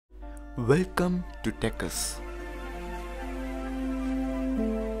Welcome to TechUs.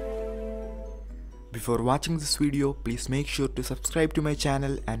 Before watching this video, please make sure to subscribe to my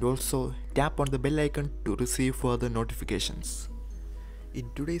channel and also tap on the bell icon to receive further notifications. In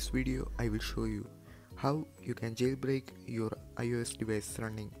today's video, I will show you how you can jailbreak your iOS device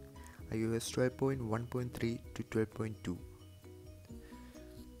running iOS 12.1.3 to 12.2.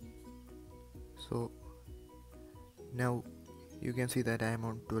 So now you can see that I am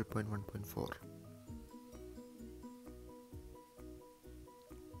on 12.1.4.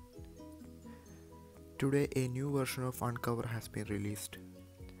 Today a new version of Uncover has been released,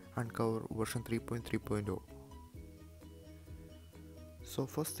 Uncover version 3.3.0. So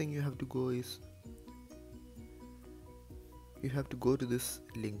first thing you have to go is, you have to go to this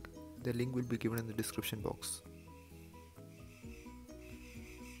link. The link will be given in the description box.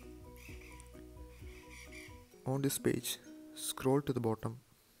 On this page, scroll to the bottom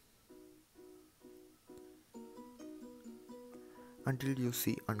until you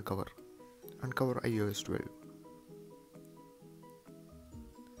see Uncover iOS 12.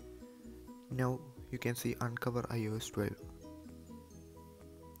 Now you can see Uncover iOS 12.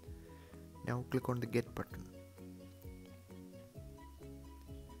 Now click on the Get button.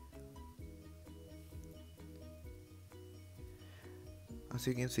 As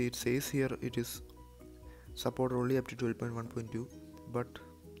you can see, it says here it is supported only up to 12.1.2, but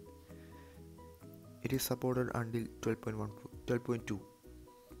it is supported until 12.2.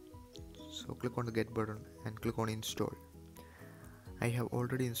 So click on the Get button and click on Install. I have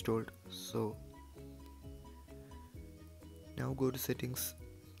already installed, so now go to Settings,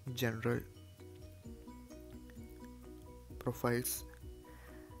 General, Profiles,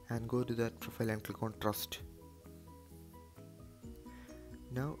 and go to that profile and click on Trust.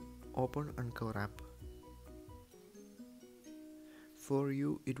 Now open Uncover app. For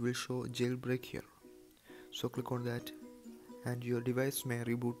you it will show Jailbreak here, so click on that and your device may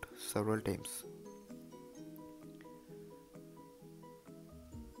reboot several times.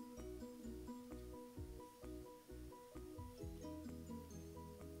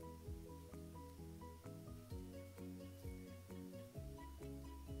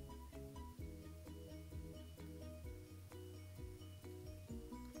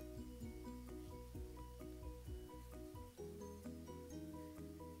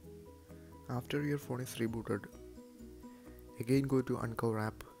 After your phone is rebooted, again go to Uncover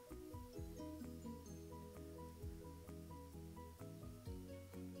app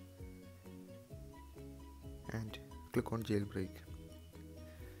and click on Jailbreak.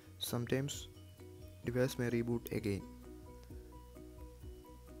 Sometimes device may reboot again,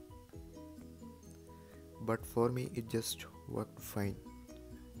 but for me it just worked fine.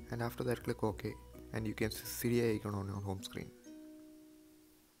 And after that click OK and you can see CD icon on your home screen.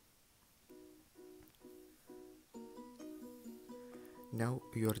 Now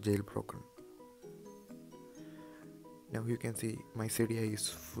you are jailbroken. Now you can see my CDI is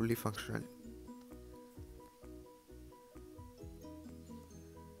fully functional.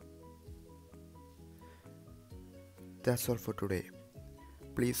 That's all for today.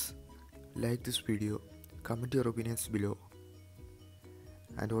 Please like this video, comment your opinions below,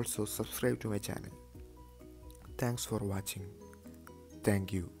 and also subscribe to my channel. Thanks for watching.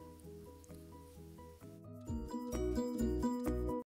 Thank you.